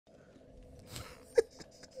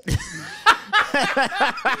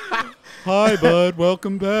Hi, bud.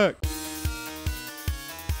 Welcome back.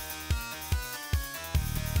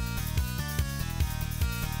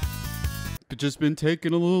 Just been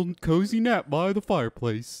taking a little cozy nap by the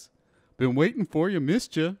fireplace. Been waiting for you.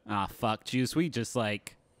 Missed you. Ah, fuck, Juice. We just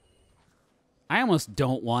like... I almost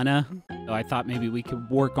don't wanna. So I thought maybe we could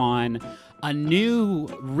work on a new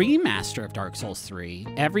remaster of Dark Souls 3.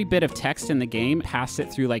 Every bit of text in the game passed it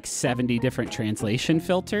through like 70 different translation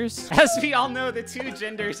filters. As we all know, the two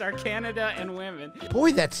genders are Canada and women.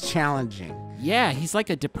 Boy, that's challenging. Yeah, he's like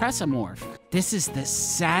a depressomorph. This is the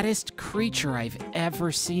saddest creature I've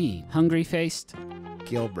ever seen. Hungry-faced.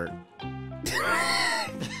 Gilbert.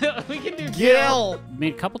 We can do Gil!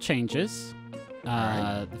 Made a couple changes.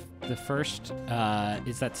 Right. The first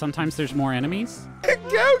is that sometimes there's more enemies.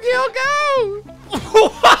 Go, Gil, go!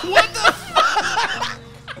 What the fuck?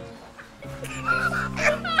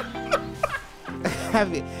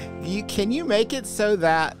 Can you make it so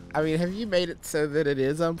that, I mean, have you made it so that it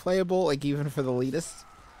is unplayable, like even for the elitists?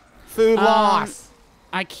 Food loss.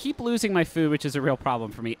 I keep losing my food, which is a real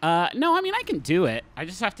problem for me. No, I mean, I can do it. I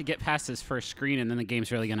just have to get past this first screen, and then the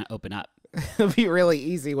game's really going to open up. It'll be really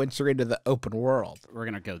easy once you're into the open world. We're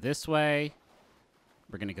going to go this way.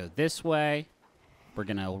 We're going to go this way. We're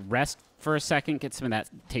going to rest for a second, get some of that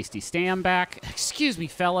tasty stam back. Excuse me,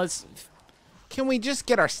 fellas. Can we just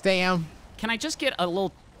get our stam? Can I just get a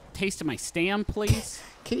little taste of my stam, please?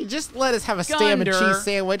 Can you just let us have a stam and cheese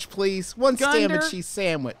sandwich, please? One stam and cheese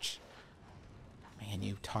sandwich. Man,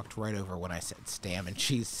 you talked right over when I said stam and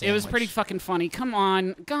cheese sandwich. It was pretty fucking funny. Come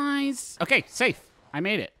on, guys. Okay, safe. I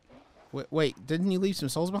made it. Wait, didn't you leave some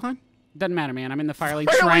souls behind? Doesn't matter, man. I'm in the Firelink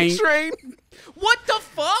train. What the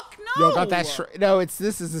fuck? No. Yo, got that no,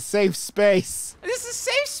 this is a safe space. This is a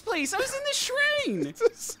safe place. I was in the shrine. It's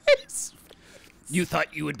a safe space. You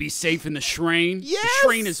thought you would be safe in the shrine? Yes. The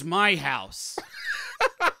shrine is my house.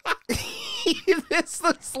 This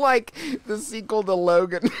looks like the sequel to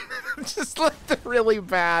Logan. Just like really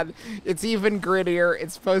bad. It's even grittier.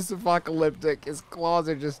 It's post-apocalyptic. His claws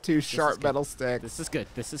are just two sharp metal sticks. This is good.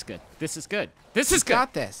 This is good. This is good. This is good. You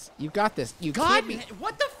got this. You got this. You God,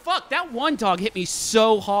 what the fuck? That one dog hit me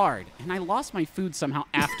so hard, and I lost my food somehow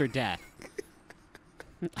after death.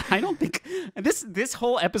 I don't think this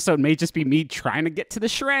whole episode may just be me trying to get to the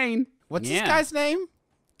shrine. What's this guy's name?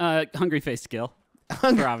 Hungry-faced Gil.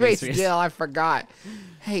 Hungry-faced Gil, I forgot.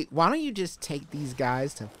 Hey, why don't you just take these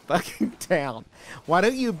guys to fucking town? Why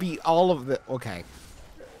don't you beat all of them? Okay.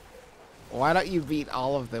 Why don't you beat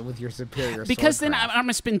all of them with your superior Because then swordcraft? I'm going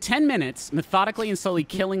to spend 10 minutes methodically and slowly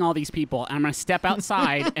killing all these people, and I'm going to step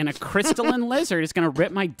outside, and a crystalline lizard is going to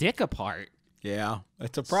rip my dick apart. Yeah,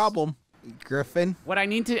 it's a problem. Griffin? What I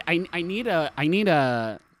need to... You need to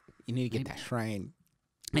get that shrine.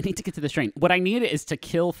 I need to get to the shrine. What I need is to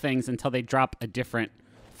kill things until they drop a different...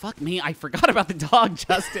 Fuck me, I forgot about the dog,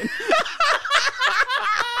 Justin.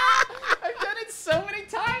 I've done it so many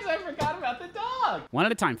times, I forgot about the dog. One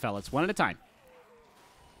at a time, fellas. One at a time.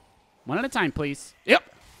 One at a time, please. Yep.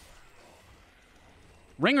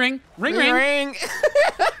 Ring, ring. Ring, ring. Ring.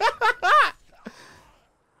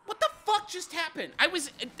 What the fuck just happened? I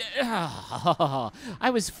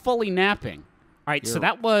was fully napping. All right, so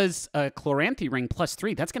that was a Chloranthy ring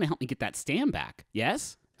 +3. That's going to help me get that stam back.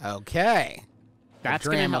 Yes? Okay. That's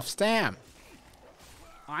going to help. Stam.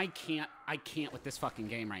 I can't with this fucking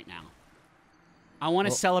game right now. I want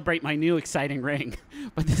to celebrate my new exciting ring,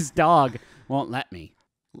 but this dog won't let me.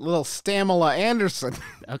 Little Stamela Anderson.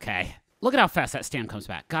 Okay. Look at how fast that stam comes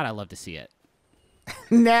back. God, I love to see it.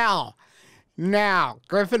 Now,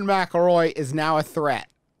 Griffin McElroy is now a threat.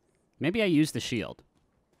 Maybe I use the shield.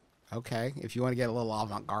 Okay, if you want to get a little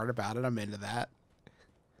avant-garde about it, I'm into that.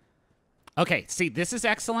 Okay, see, this is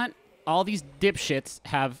excellent. All these dipshits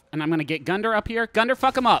have, and I'm going to get Gunder up here. Gunder,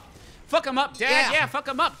 fuck him up. Fuck him up, Dad. Yeah, fuck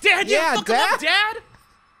him up. Dad, yeah, fuck him up, Dad.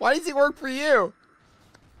 Why does he work for you?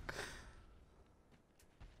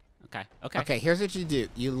 Okay, here's what you do.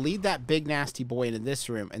 You lead that big nasty boy into this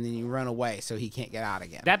room, and then you run away so he can't get out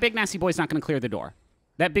again. That big nasty boy's not going to clear the door.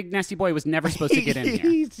 That big nasty boy was never supposed to get in here.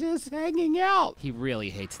 He's just hanging out. He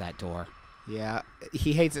really hates that door. Yeah,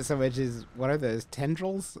 he hates it so much as, what are those,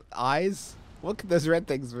 tendrils? Eyes? What could those red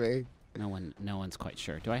things be? No one's quite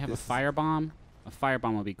sure. Do I have a firebomb? A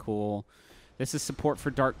firebomb would be cool. This is support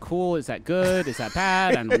for Dark Cool. Is that good? Is that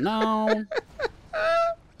bad? I don't know.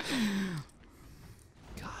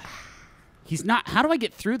 God. He's not... How do I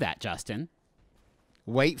get through that, Justin?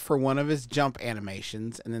 Wait for one of his jump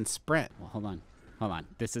animations and then sprint. Well, hold on. Hold on.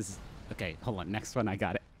 This is... Okay, hold on. Next one, I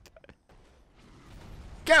got it.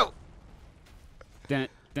 Go! Dun,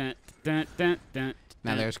 dun, dun, dun, dun.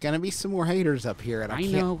 Now there's gonna be some more haters up here, and I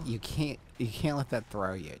know. You can't let that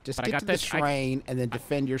throw you. Just But get to the shrine and then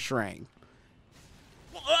defend your shrine.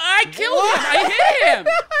 I killed him! I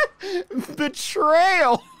hit him!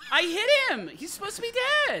 Betrayal! I hit him! He's supposed to be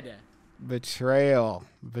dead! Betrayal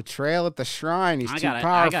at the shrine. He's too powerful.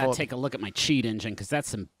 I gotta take a look at my cheat engine, because that's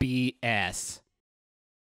some BS.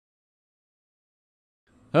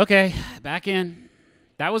 Okay, back in.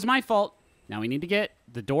 That was my fault. Now we need to get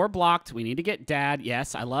the door blocked. We need to get Dad.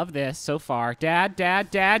 Yes, I love this so far. Dad,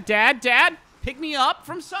 pick me up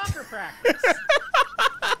from soccer practice.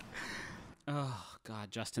 Oh,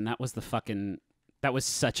 God, Justin, that was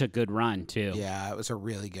such a good run, too. Yeah, it was a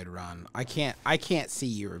really good run. I can't see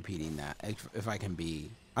you repeating that if I can be.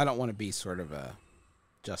 I don't want to be sort of a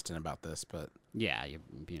Justin about this, but. Yeah, you're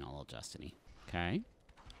being a little Justin-y. Okay.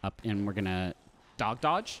 Up, and we're going to dog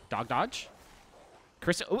dodge.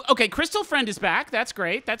 Okay, Crystal Friend is back. That's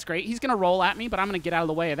great. He's going to roll at me, but I'm going to get out of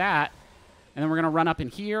the way of that. And then we're going to run up in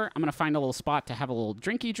here. I'm going to find a little spot to have a little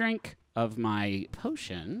drinky drink of my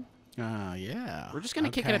potion. Yeah. We're just going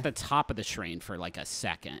to kick it at the top of the shrine for like a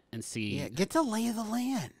second and see. Yeah, get the lay of the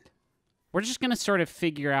land. We're just going to sort of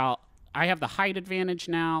figure out. I have the height advantage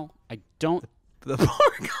now. I don't. The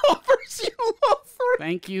park offers you low.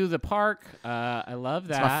 Thank you, the park. I love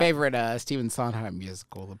that. It's my favorite Stephen Sondheim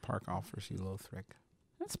musical, The Park Offers You Lothric.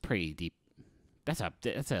 That's pretty deep. That's a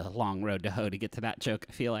long road to hoe to get to that joke,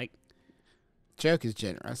 I feel like. Joke is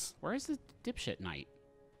generous. Where is the dipshit knight?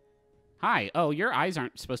 Hi. Oh, your eyes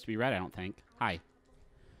aren't supposed to be red, I don't think. Hi.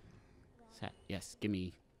 Set. Yes, give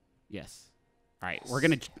me. Yes. All right, we're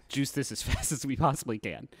going to juice this as fast as we possibly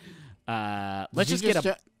can. Let's just get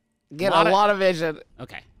a lot of vision.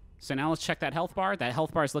 Okay. So now let's check that health bar. That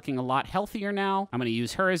health bar is looking a lot healthier now. I'm going to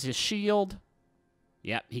use her as his shield.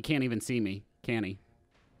 Yep, he can't even see me, can he?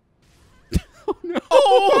 Oh, no.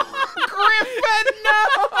 Oh, Griffin,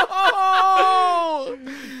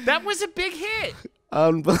 no! That was a big hit.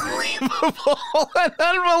 Unbelievable. An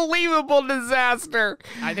unbelievable disaster.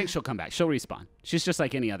 I think she'll come back. She'll respawn. She's just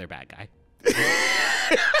like any other bad guy.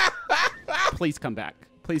 Please come back.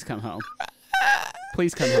 Please come home.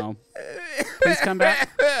 Please come home. Please come back.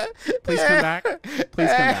 Please come back. Please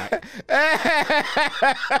come back.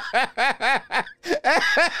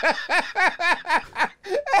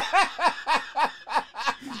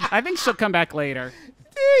 I think she'll come back later.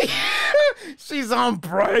 She's on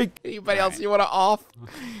break. Anybody else you want to off?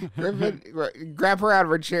 Griffin, grab her out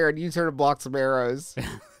of her chair and use her to block some arrows.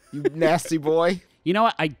 You nasty boy. You know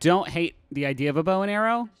what? I don't hate the idea of a bow and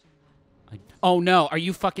arrow. Oh, no. Are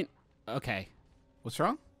you fucking... Okay. What's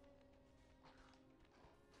wrong?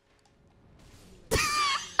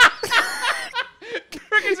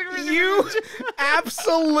 You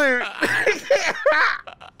absolute...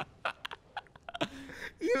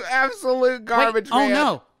 You absolute garbage man. Oh,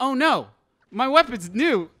 no. Oh, no. My weapon's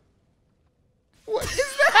new. What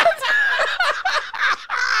is that?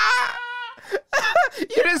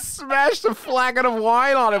 You just smashed a flagon of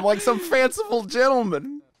wine on him like some fanciful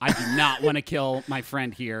gentleman. I do not want to kill my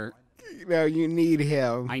friend here. No, you need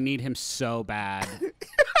him. I need him so bad.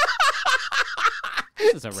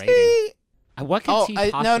 This is a rating. What can T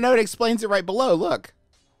possibly... No, it explains it right below. Look.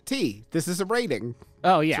 T, this is a rating.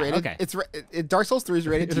 Oh, yeah, okay. Dark Souls 3 is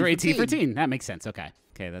rated T for teen. T for teen. That makes sense. Okay.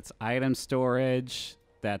 Okay, that's item storage.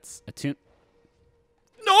 That's attune.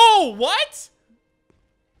 No, what?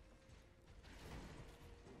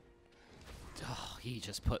 Oh, he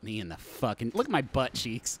just put me in the fucking... Look at my butt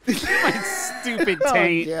cheeks. Look at my stupid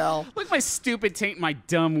taint. Oh, look at my stupid taint, my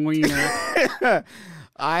dumb wiener.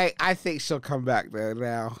 I think she'll come back,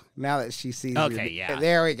 though, now that she sees you. Okay, yeah.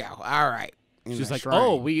 There we go. All right. She's like,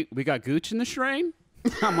 oh, we got Gooch in the shrine?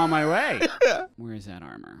 I'm on my way. Where is that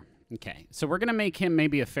armor? Okay, so we're going to make him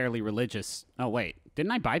maybe a fairly religious... Oh, wait.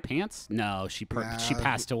 Didn't I buy pants? No, she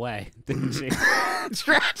passed away, didn't she?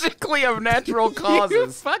 Tragically of natural causes. You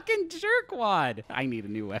fucking jerkwad. I need a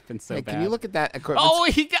new weapon so bad. Can you look at that equipment? Oh,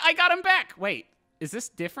 I got him back. Wait, is this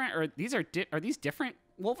different? Or are these different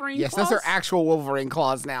Wolverine claws? Yes, those are actual Wolverine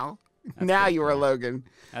claws now. Now you are Logan.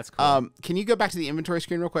 That's cool. Can you go back to the inventory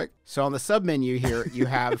screen real quick? So on the sub menu here, you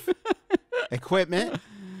have equipment.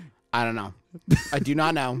 I don't know. I do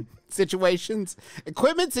not know. Situations.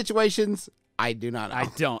 Equipment situations. I do not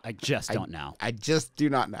know. I just don't know. I just do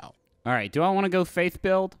not know. All right. Do I want to go faith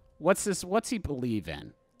build? What's this? What's he believe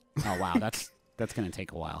in? Oh, wow. That's going to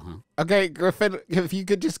take a while, huh? Okay, Griffin, if you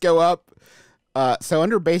could just go up. So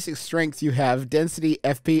under basic strength, you have density,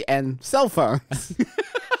 FP, and cell phones.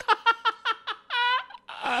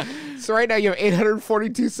 So right now you have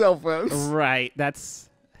 842 cell phones. Right. That's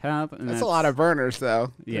a lot of burners,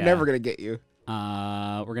 though. Yeah. They're never going to get you.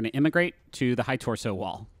 We're going to immigrate to the high torso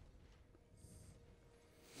wall.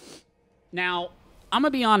 Now, I'm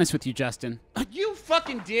going to be honest with you, Justin. You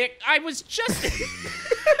fucking dick. I was just...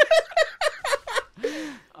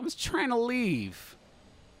 I was trying to leave.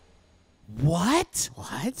 What?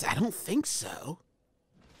 What? I don't think so.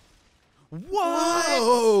 What?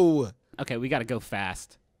 Whoa! Okay, we got to go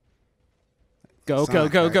fast. Go.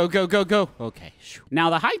 Okay. Now,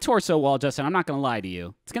 the high torso wall, Justin, I'm not going to lie to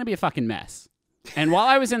you. It's going to be a fucking mess. And while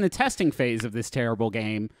I was in the testing phase of this terrible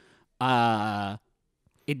game,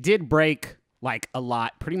 it did break, like, a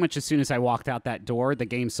lot. Pretty much as soon as I walked out that door, the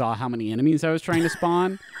game saw how many enemies I was trying to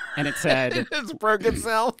spawn, and it said... It just broke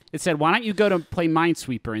itself. It said, why don't you go to play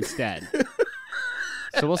Minesweeper instead?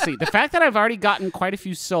 So we'll see. The fact that I've already gotten quite a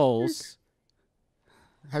few souls...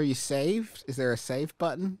 Have you saved? Is there a save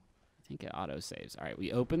button? I think it auto-saves. All right,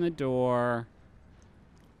 we open the door,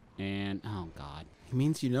 and... Oh, God. It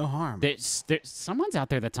means you no harm. There's someone's out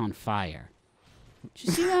there that's on fire. Did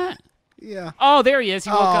you see that? Yeah. Oh, there he is. He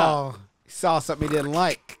woke up. He saw something he didn't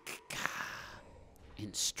like.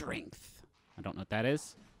 In strength. I don't know what that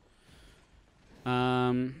is.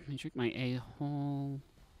 Let me drink my a-hole.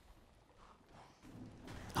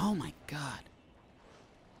 Oh, my God.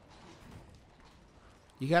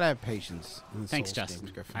 You gotta have patience. In the Thanks, Souls Justin.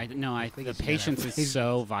 games, The patience is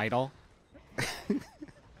so vital.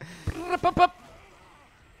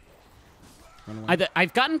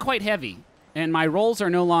 I've gotten quite heavy, and my rolls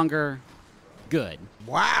are no longer good.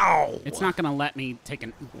 Wow. It's not going to let me take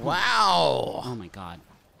an... Wow. Oh, my God.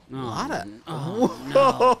 Oh, Lot of...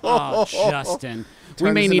 no. Oh, Justin.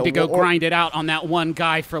 We may need to go grind it out on that one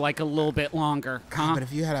guy for like a little bit longer. God, but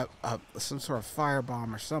if you had some sort of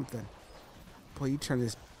firebomb or something, boy, you turn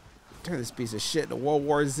this piece of shit into World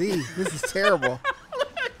War Z. This is terrible.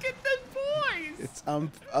 Look at the boys. It's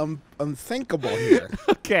unthinkable here.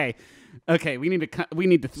 Okay, we need to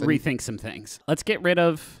rethink some things. Let's get rid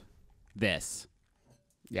of this.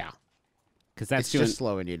 Yeah. Because that's it's just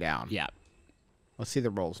slowing you down. Yeah. Let's see the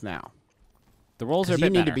rolls now. The rolls are a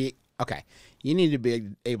bit better. You need to be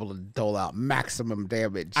able to dole out maximum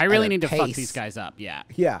damage. I really need to fuck these guys up, yeah.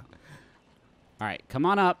 Yeah. All right, come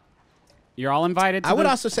on up. You're all invited to I would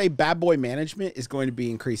also say bad boy management is going to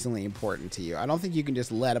be increasingly important to you. I don't think you can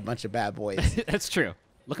just let a bunch of bad boys. That's true.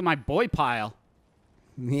 Look at my boy pile.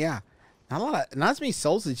 Yeah. Not as many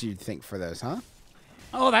souls as you'd think for those, huh?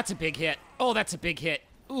 Oh, that's a big hit. Oh, that's a big hit.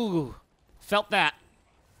 Ooh. Felt that.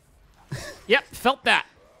 Yep, felt that.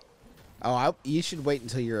 Oh, you should wait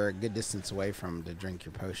until you're a good distance away from to drink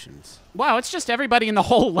your potions. Wow, it's just everybody in the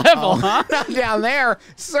whole level, huh? Not down there.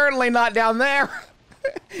 Certainly not down there.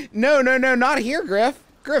 No, not here, Griff.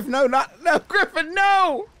 Griffin, no. Is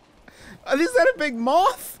that a big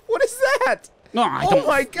moth? What is that? No, Oh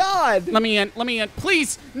my God. Let me in.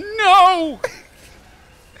 Please, no.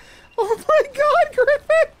 Oh my God,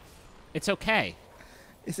 Griffin. It's okay.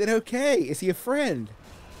 Is it okay? Is he a friend?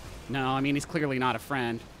 No, I mean, he's clearly not a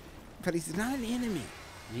friend. But he's not an enemy.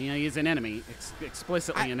 Yeah, he's an enemy.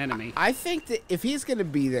 Explicitly an enemy. I think that if he's going to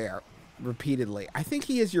be there repeatedly, I think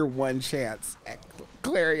he is your one chance at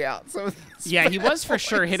clearing out some of these Yeah, he was for boys.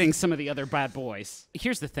 sure hitting some of the other bad boys.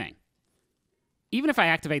 Here's the thing. Even if I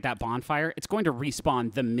activate that bonfire, it's going to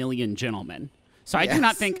respawn the Million Gentlemen. So I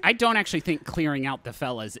don't actually think clearing out the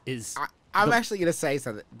fellas is... I'm actually going to say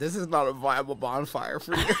something. This is not a viable bonfire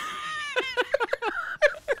for you.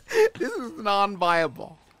 This is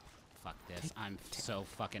non-viable. Fuck this. I'm so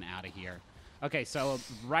fucking out of here. Okay, so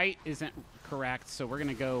right isn't correct, so we're going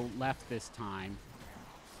to go left this time.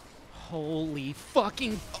 Holy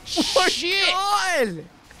fucking shit! God!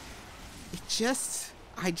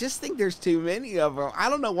 I just think there's too many of them. I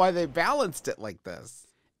don't know why they balanced it like this.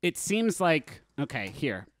 It seems like... Okay,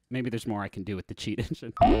 here. Maybe there's more I can do with the cheat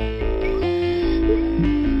engine.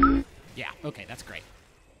 Yeah, okay, that's great.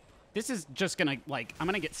 This is just gonna, like, I'm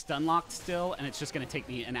gonna get stun locked still, and it's just gonna take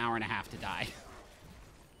me an hour and a half to die.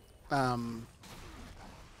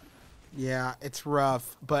 Yeah, it's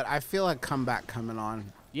rough, but I feel a comeback coming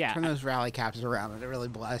on. Yeah. Turn those rally caps around, and it really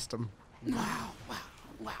blessed them. Wow.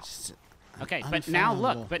 Just Okay, but now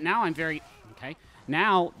look, I'm very, okay.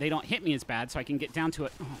 Now they don't hit me as bad, so I can get down to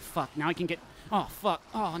it. Oh, fuck, now I can get, oh, fuck,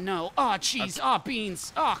 oh, no, oh, cheese, oh,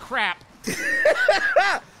 beans, oh, crap.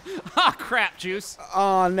 Oh, crap, Juice.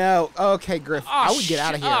 Oh, no. Okay, Griff, Oh, I would get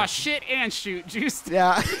out of here. Oh, shit and shoot, Juice.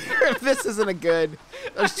 Yeah, this isn't a good.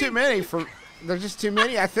 There's too many. There's just too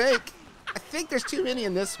many, I think. I think there's too many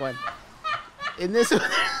in this one. In this one,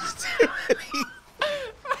 there's too many.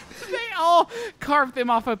 They all carved them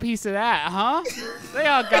off a piece of that, huh? They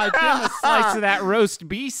all got them a slice of that roast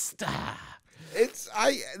beast.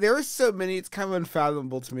 There are so many. It's kind of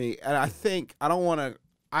unfathomable to me, and I think I don't want to.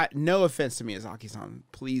 No offense to Miyazaki-san,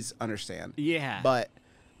 please understand. Yeah. But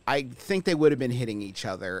I think they would have been hitting each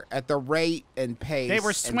other at the rate and pace. They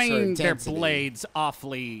were swinging their intensity. blades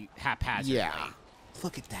awfully haphazardly. Yeah.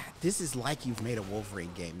 Look at that. This is like you've made a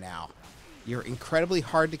Wolverine game now. You're incredibly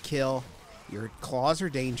hard to kill. Your claws are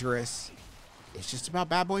dangerous. It's just about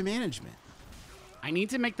bad boy management. I need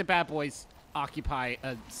to make the bad boys occupy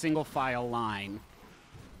a single file line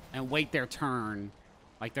and wait their turn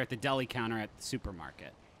like they're at the deli counter at the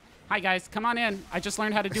supermarket. Hi, guys. Come on in. I just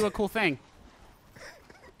learned how to do a cool thing.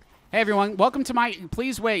 Hey, everyone. Welcome to my...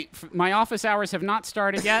 Please wait. My office hours have not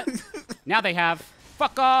started yet. Now they have.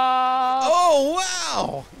 Fuck off! Oh,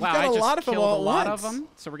 wow. You Wow, got I a just lot of them killed all a at lot once. of them.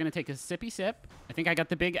 So we're going to take a sippy sip. I think I got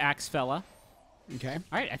the big axe fella. Okay. All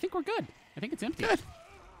right, I think we're good. I think it's empty. Good.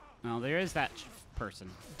 Oh, there is that person.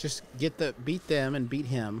 Just beat them and beat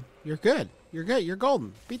him. You're good. You're good. You're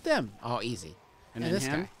golden. Beat them. Oh, easy. And And then this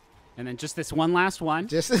him. guy. And then just this one last one.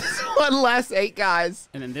 Just this one last 8 guys.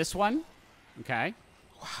 And then this one. Okay.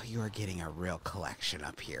 Wow, you are getting a real collection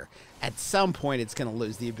up here. At some point, it's going to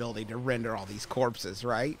lose the ability to render all these corpses,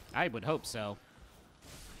 right? I would hope so.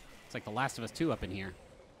 It's like The Last of Us 2 up in here.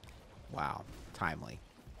 Wow. Timely.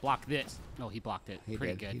 Block this. Oh, he blocked it. He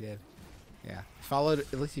Pretty did. good. He did. Yeah.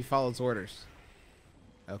 At least he followed his orders.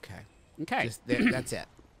 Okay. Okay. That's it.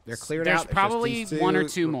 They're cleared There's out. There's probably just these 1 or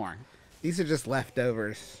 2 more. These are just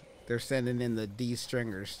leftovers. They're sending in the D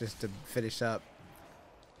stringers just to finish up.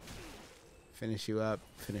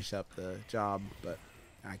 Finish up the job, but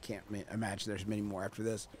I can't imagine there's many more after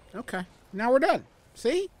this. Okay. Now we're done.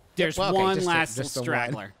 See? There's Well, okay, one just last just the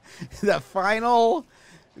straggler. one.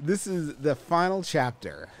 This is the final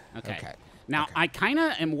chapter. Okay. Now, I kind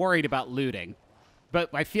of am worried about looting,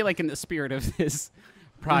 but I feel like in the spirit of this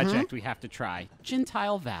project, we have to try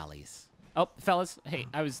Gentile Valleys. Oh, fellas, hey,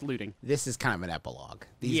 I was looting. This is kind of an epilogue.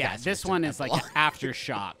 These Yeah, guys are this just an one is like an epilogue.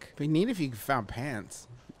 aftershock. Be neat if you found pants.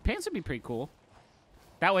 Pants would be pretty cool.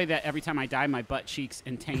 That way that every time I die, my butt cheeks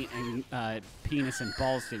and taint and penis and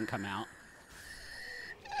balls didn't come out.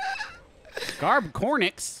 Garb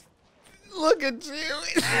Cornix. Look at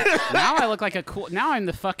you. Now I look like a cool... Now I'm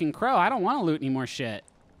the fucking crow. I don't want to loot any more shit.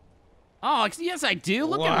 Oh, yes, I do.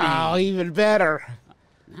 Look at Wow, me. even better.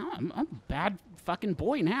 Now I'm a bad fucking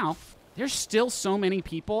boy now. There's still so many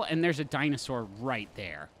people, and there's a dinosaur right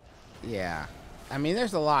there. Yeah. I mean,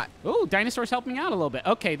 there's a lot. Ooh, dinosaurs help me out a little bit.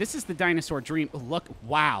 Okay, this is the dinosaur dream. Ooh, look,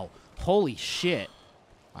 wow. Holy shit.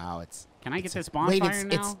 Wow, it's... Can I get it's this a- bonfire wait,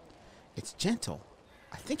 now? It's gentle.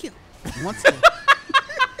 I think it wants to...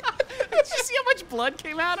 Did you see how much blood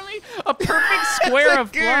came out of me? A perfect square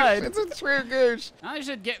of blood. It's a true goosh. Oh,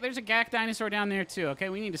 there's a Gak dinosaur down there, too. Okay,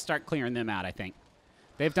 we need to start clearing them out, I think.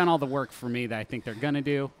 They've done all the work for me that I think they're going to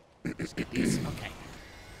do. Just get these. Okay.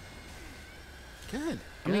 Good.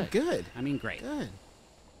 I mean, good. I mean, great. Good.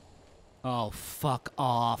 Oh, fuck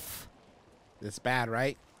off. It's bad,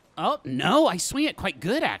 right? Oh, no, I swing it quite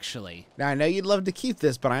good, actually. Now, I know you'd love to keep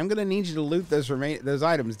this, but I'm going to need you to loot those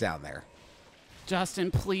items down there.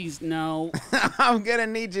 Justin, please, no. I'm going to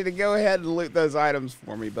need you to go ahead and loot those items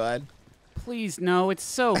for me, bud. Please, no. It's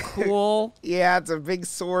so cool. Yeah, it's a big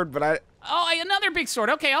sword, but I... Oh, another big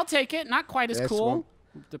sword. Okay, I'll take it. Not quite as This cool. one?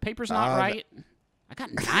 The paper's not right. I got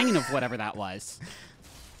 9 of whatever that was.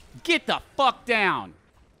 Get the fuck down.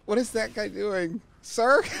 What is that guy doing?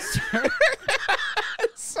 Sir?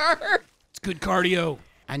 Sir? It's good cardio.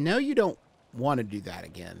 I know you don't want to do that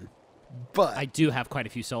again, but... I do have quite a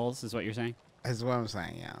few souls, is what you're saying? That's what I'm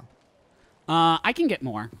saying, yeah. I can get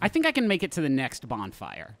more. I think I can make it to the next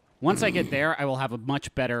bonfire. Once I get there, I will have a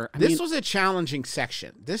much better... This was a challenging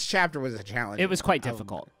section. This chapter was a challenge. It was quite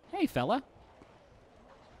difficult. Hey, fella.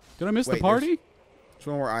 Did I miss Wait, the party? There's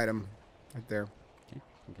one more item right there. Okay,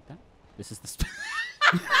 can get that. This is the...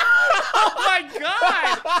 Oh, my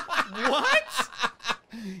God! What?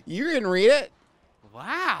 You didn't read it?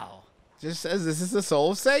 Wow. Just says this is the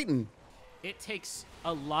soul of Satan. It takes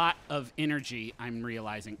a lot of energy, I'm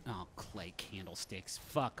realizing. Oh, clay candlesticks.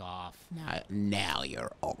 Fuck off. Now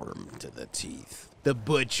you're armed to the teeth. The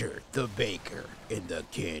butcher, the baker, and the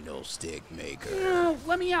candlestick maker. Oh,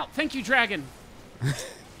 let me out. Thank you, dragon.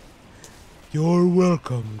 You're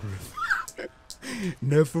welcome, Griff.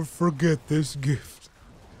 Never forget this gift.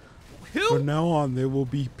 Who? From now on, there will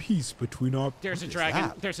be peace between our... There's a What is dragon.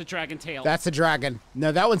 that? There's a dragon tail. That's a dragon.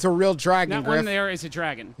 No, that one's a real dragon, that Griff. one there is a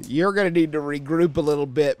dragon. You're going to need to regroup a little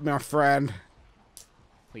bit, my friend.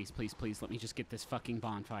 Please, please, please, let me just get this fucking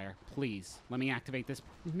bonfire. Please, let me activate this.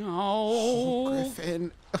 No. Oh,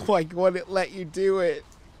 Griffin. Why wouldn't it let you do it?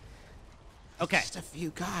 Okay. Just a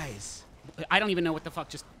few guys. I don't even know what the fuck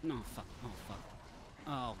just... No, fuck. Oh, fuck.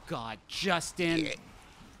 Oh, God. Justin.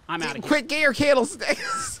 I'm out of here. Quick, get your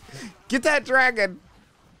candlesticks. Get that dragon.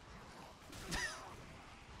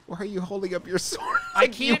 Why are you holding up your sword? I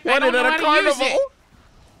can't. You want it at a carnival.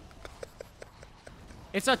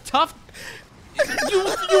 It's a tough. You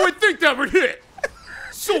would think that would hit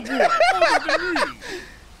someone other than me.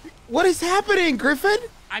 What is happening, Griffin?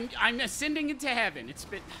 I'm ascending into heaven. It's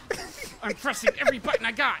been. I'm pressing every button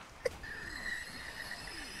I got.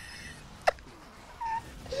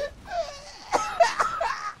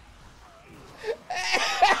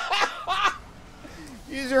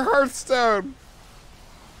 Use your Hearthstone.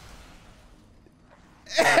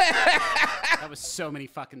 That was so many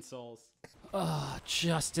fucking souls. Oh,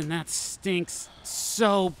 Justin, that stinks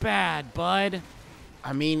so bad, bud.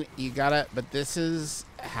 I mean, you gotta, but this is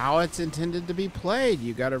how it's intended to be played.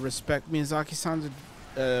 You gotta respect Miyazaki-san's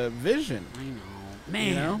vision. I know.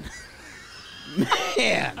 Man.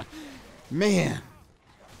 You know? Man.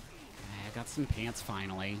 I got some pants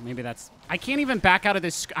finally. Maybe that's... I can't even back out of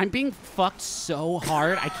this. I'm being fucked so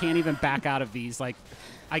hard, I can't even back out of these, like,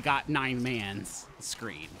 I got 9 mans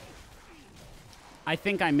screen. I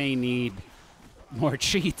think I may need more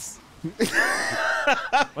cheats.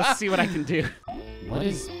 Let's see what I can do. What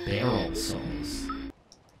is barrel souls?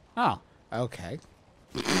 Oh. Okay.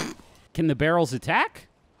 Can the barrels attack?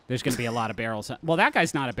 There's going to be a lot of barrels. Well, that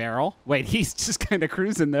guy's not a barrel. Wait, he's just kind of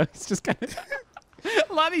cruising, though. He's just kind of...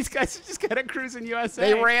 A lot of these guys are just kind of cruising USA.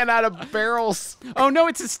 They ran out of barrels. Oh, no,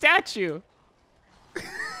 it's a statue.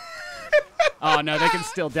 Oh, no, they can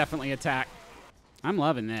still definitely attack. I'm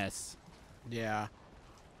loving this. Yeah.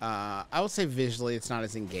 I would say visually it's not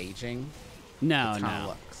as engaging. No, It kinda no.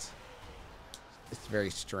 looks. It's very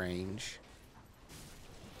strange.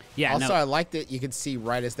 Yeah, Also, no. I like that you can see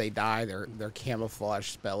right as they die, their camouflage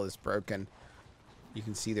spell is broken. You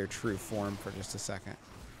can see their true form for just a second.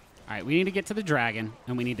 All right, we need to get to the dragon,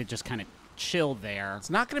 and we need to just kind of chill there. It's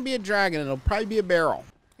not going to be a dragon. It'll probably be a barrel.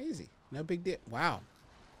 Easy. No big deal. Wow.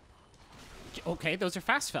 Okay, those are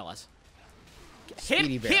fast fellas.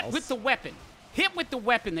 Speedy Hit barrels. with the weapon. Hit with the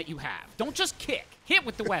weapon that you have. Don't just kick. Hit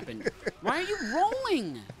with the weapon. Why are you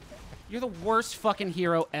rolling? You're the worst fucking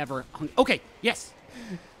hero ever. Okay, yes.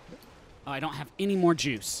 Oh, I don't have any more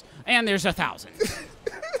juice. And there's 1,000.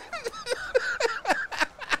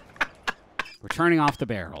 We're turning off the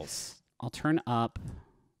barrels. I'll turn up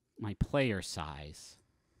my player size.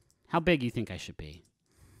 How big you think I should be?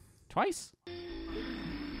 Twice?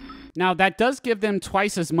 Now, that does give them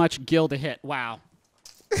twice as much gil to hit. Wow.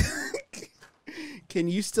 Can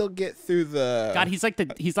you still get through the... God, he's like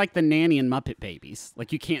the nanny in Muppet Babies.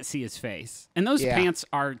 Like, you can't see his face. And those pants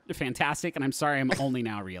are fantastic, and I'm sorry I'm only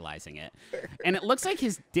now realizing it. And it looks like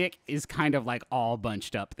his dick is kind of, like, all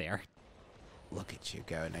bunched up there. Look at you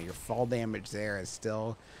go. Now, your fall damage there is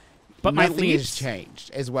still... But my nothing leaps... has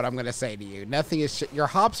changed, is what I'm going to say to you. Nothing is... Your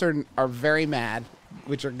hops are very mad,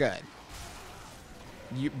 which are good.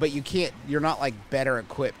 But you can't... You're not, like, better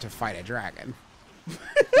equipped to fight a dragon.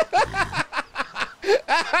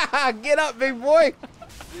 Get up, big boy.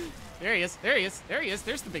 There he is. There he is. There he is.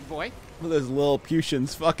 There's the big boy. Those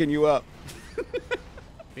Lilliputians fucking you up.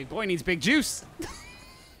 Big boy needs big juice.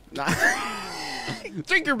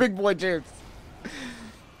 Drink your big boy juice.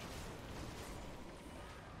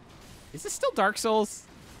 Is this still Dark Souls?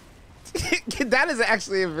 That is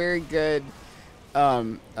actually a very good,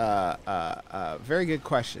 very good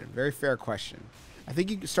question. Very fair question. I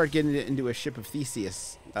think you can start getting it into a Ship of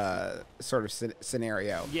Theseus sort of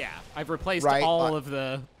scenario. Yeah, I've replaced Right, all of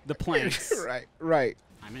the planks. Right.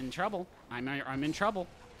 I'm in trouble. I'm in trouble.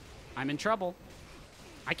 I'm in trouble.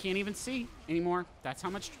 I can't even see anymore. That's how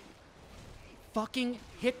much... Fucking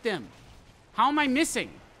hit them. How am I missing?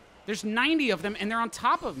 There's 90 of them, and they're on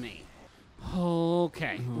top of me.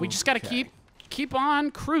 Okay. We just got to keep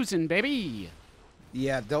on cruising, baby.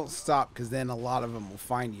 Yeah, don't stop, because then a lot of them will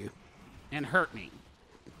find you. And hurt me.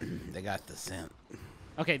 They got the scent.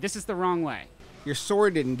 Okay, this is the wrong way. Your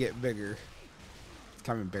sword didn't get bigger. It's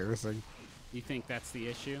kind of embarrassing. You think that's the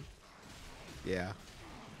issue? Yeah.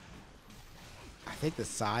 I think the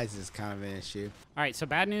size is kind of an issue. All right, so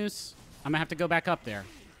bad news. I'm going to have to go back up there.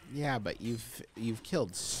 Yeah, but you've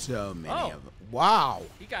killed so many Oh. of them. Wow.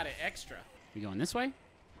 He got it extra. We going this way?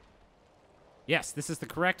 Yes, this is the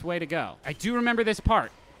correct way to go. I do remember this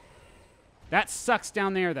part. That sucks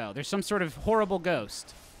down there, though. There's some sort of horrible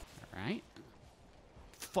ghost. All right.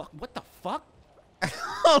 Fuck. What the fuck?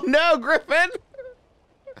 Oh, no, Griffin.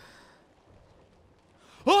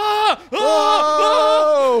 Ah!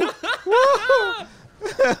 Whoa! Whoa!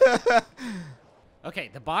 Okay,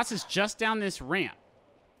 the boss is just down this ramp.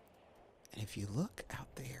 And if you look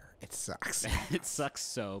out there, it sucks. It sucks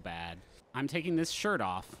so bad. I'm taking this shirt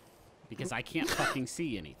off because I can't fucking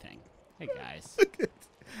see anything. Hey, guys.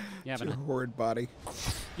 You having Your horrid body.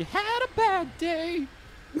 You had a bad day.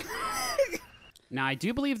 Now, I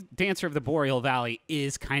do believe Dancer of the Boreal Valley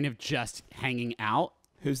is kind of just hanging out.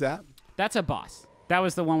 Who's that? That's a boss. That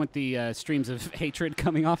was the one with the streams of hatred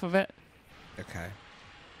coming off of it. Okay.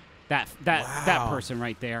 That person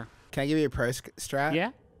right there. Can I give you a pro strat?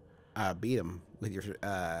 Yeah? Beat him with your...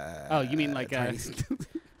 oh, you mean like tiny...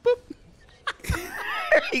 Boop.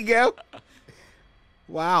 There you go.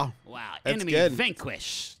 Wow. Wow. That's Enemy good.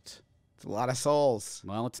 vanquished. It's a lot of souls.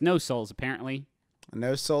 Well, it's no souls, apparently.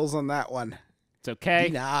 No souls on that one. It's okay.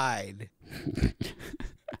 Denied.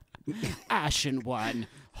 Ashen one.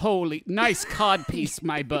 Holy, nice cod piece,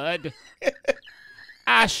 my bud.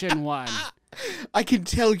 Ashen one. I can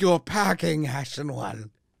tell you're packing, Ashen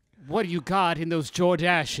one. What do you got in those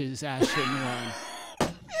Jordashes, Ashen one?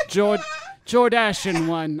 Jordashen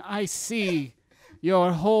one, I see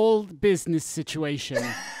your whole business situation.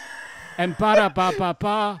 And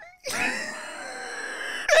ba-da-ba-ba-ba.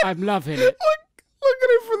 I'm loving it. Look at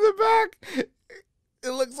it from the back. It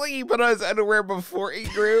looks like he put on his underwear before he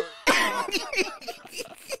grew.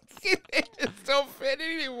 It just don't fit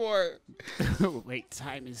anymore. Wait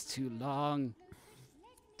time is too long.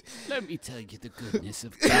 Let me tell you the goodness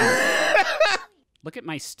of God. Look at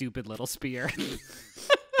my stupid little spear. Do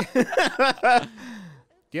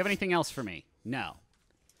you have anything else for me? No.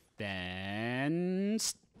 Then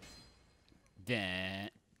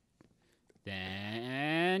get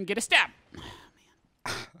a stab.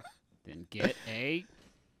 Oh, man. Then get a...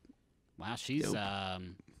 Wow, she's...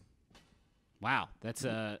 Wow, that's...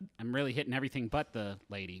 I'm really hitting everything but the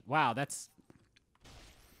lady. Wow, that's...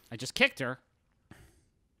 I just kicked her.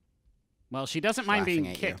 Well, she doesn't mind being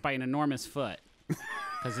kicked by an enormous foot.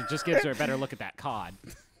 Because it just gives her a better look at that cod.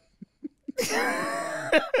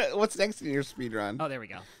 What's next in your speed run? Oh, there we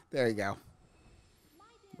go. There you go.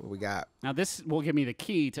 What we got? Now this will give me the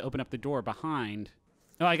key to open up the door behind.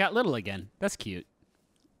 Oh, I got little again. That's cute.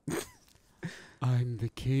 I'm the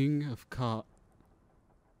king of cod.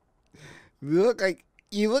 You look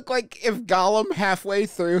like if Gollum halfway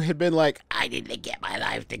through had been like, I need to get my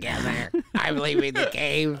life together. I'm leaving the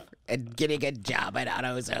cave and getting a job at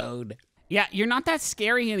AutoZone. Yeah, you're not that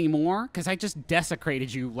scary anymore because I just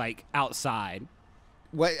desecrated you like outside.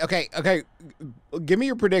 What? Okay. Give me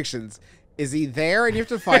your predictions. Is he there and you have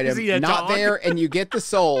to fight him? Is he a Not dog? there and you get the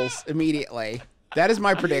souls immediately. That is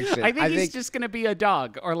my prediction. I think he's just gonna be a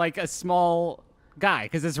dog or like a small guy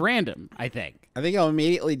because it's random. I think he'll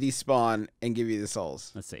immediately despawn and give you the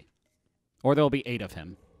souls. Let's see. Or there'll be 8 of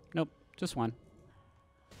him. Nope, just 1.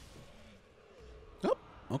 Nope.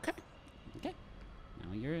 Okay. Okay.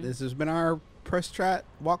 Now you're. This has been our press strat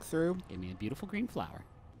walkthrough. Give me a beautiful green flower.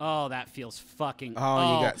 Oh, that feels fucking.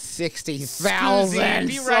 Oh, you got 60,000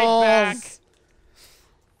 Be souls. right back.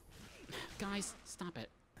 Guys, stop it.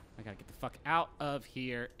 I gotta get the fuck out of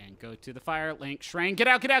here and go to the fire link shrine. Get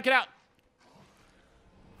out, get out, get out.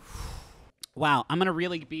 Wow, I'm gonna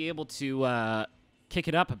really be able to kick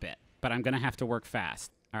it up a bit, but I'm gonna have to work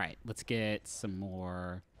fast. All right, let's get some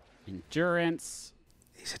more endurance.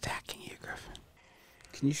 He's attacking you, Griffin.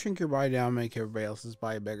 Can you shrink your body down and make everybody else's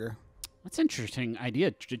body bigger? That's an interesting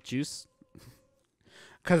idea, Juice.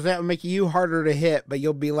 Because that would make you harder to hit, but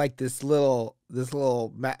you'll be like this little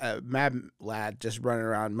mad lad just running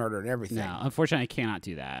around murdering everything. No, unfortunately, I cannot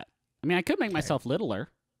do that. I mean, I could make myself littler.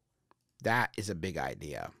 That is a big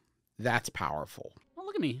idea. That's powerful. Oh,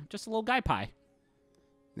 look at me, just a little guy pie.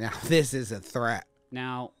 Now, this is a threat.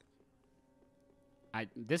 Now,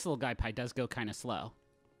 this little guy pie does go kind of slow.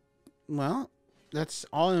 Well, that's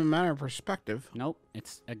all in a matter of perspective. Nope,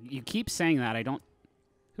 it's you keep saying that. I don't.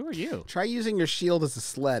 Who are you? Try using your shield as a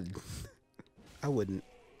sled. I wouldn't.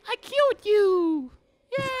 I killed you!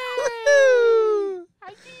 Yay! I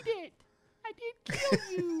did it! I did kill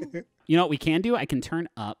you! You know what we can do? I can turn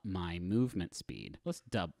up my movement speed. Let's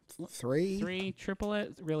dub. 3? Triple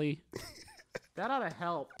it? Really? That ought to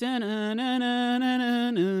help. Did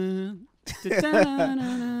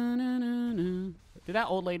that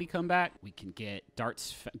old lady come back? We can get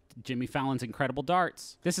darts, Jimmy Fallon's incredible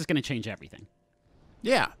darts. This is going to change everything.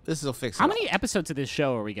 Yeah, this will fix it. How many episodes of this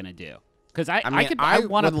show are we going to do? Because I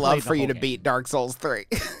would love for you to beat Dark Souls 3.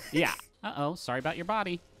 Yeah. Uh-oh, sorry about your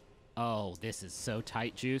body. Oh, this is so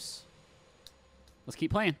tight, Juice. Let's keep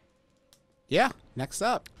playing. Yeah, next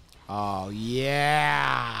up. Oh,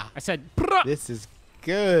 yeah. I said, bruh, This is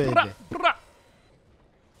good. bruh.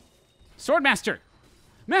 Swordmaster!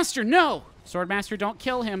 Master, no! Swordmaster, don't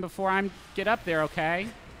kill him before I get up there, okay?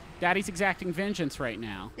 Daddy's exacting vengeance right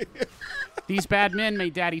now. These bad men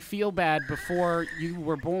made Daddy feel bad before you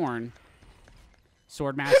were born.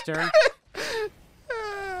 Swordmaster.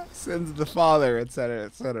 Sins of the father, etc.,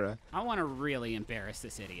 etc. I want to really embarrass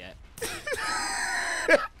this idiot.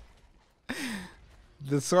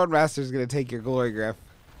 The Swordmaster's gonna take your glory, Griff.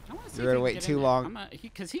 I want to see You're if gonna he can wait get too in long.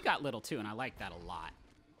 Because he got little too, and I like that a lot.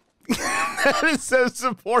 That is so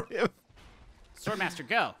supportive. Swordmaster,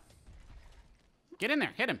 go. Get in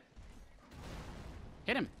there. Hit him.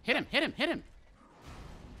 Hit him. Hit him. Hit him. Hit him.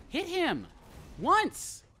 Hit him.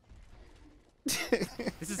 Once.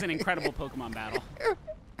 This is an incredible Pokemon battle.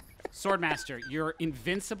 Swordmaster, you're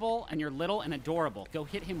invincible and you're little and adorable. Go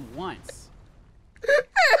hit him once.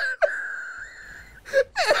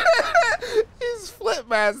 He's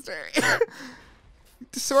Flipmaster.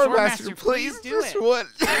 Swordmaster, please do just it. one.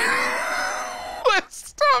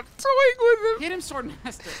 Stop toying with him. Hit him,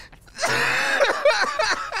 Swordmaster.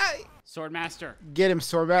 Swordmaster. Get him,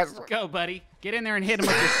 Swordmaster. Go, buddy. Get in there and hit him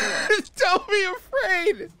with your sword. Don't be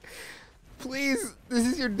afraid. Please, this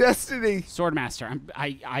is your destiny. Swordmaster,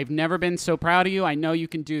 I've never been so proud of you. I know you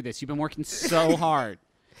can do this. You've been working so hard.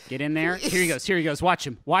 Get in there. Here he goes. Here he goes. Watch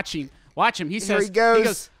him. Watch him. Watch him. He says. Here he goes. He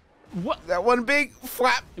goes. What? That one big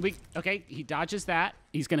flap. Okay, he dodges that.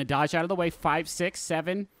 He's gonna dodge out of the way 5, 6,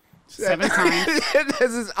 7 times.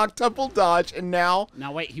 This is octuple dodge, and now.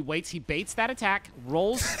 Now wait. He waits. He baits that attack.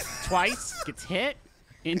 Rolls twice. Gets hit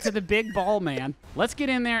into the big ball man. Let's get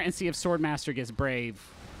in there and see if Swordmaster gets brave.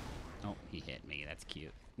 Oh, he hit me. That's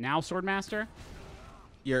cute. Now, Swordmaster.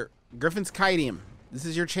 Your Griffin's kiting him. This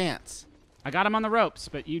is your chance. I got him on the ropes,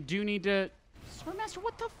 but you do need to... Swordmaster,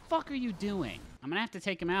 what the fuck are you doing? I'm going to have to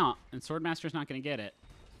take him out, and Swordmaster's not going to get it.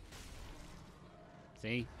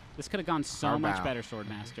 See? This could have gone so much better,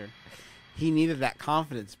 Swordmaster. He needed that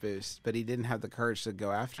confidence boost, but he didn't have the courage to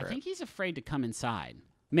go after it. I think he's afraid to come inside.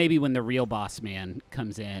 Maybe when the real boss man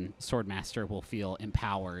comes in, Swordmaster will feel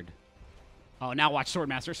empowered. Oh, now watch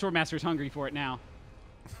Swordmaster. Swordmaster's hungry for it now.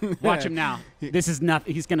 Watch him now. This is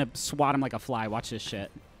nothing. He's going to swat him like a fly. Watch this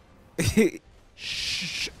shit.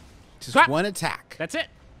 Shh. Just Swat. one attack. That's it.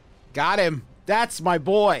 Got him. That's my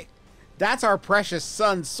boy. That's our precious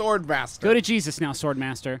son, Swordmaster. Go to Jesus now,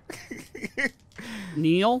 Swordmaster.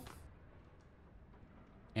 Kneel.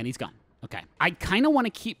 And he's gone. Okay. I kind of want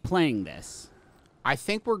to keep playing this. I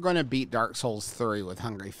think we're going to beat Dark Souls 3 with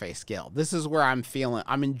Hungry Face Gil. This is where I'm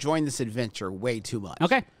enjoying this adventure way too much.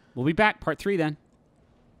 Okay. We'll be back. Part 3 then.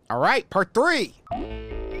 All right, part 3.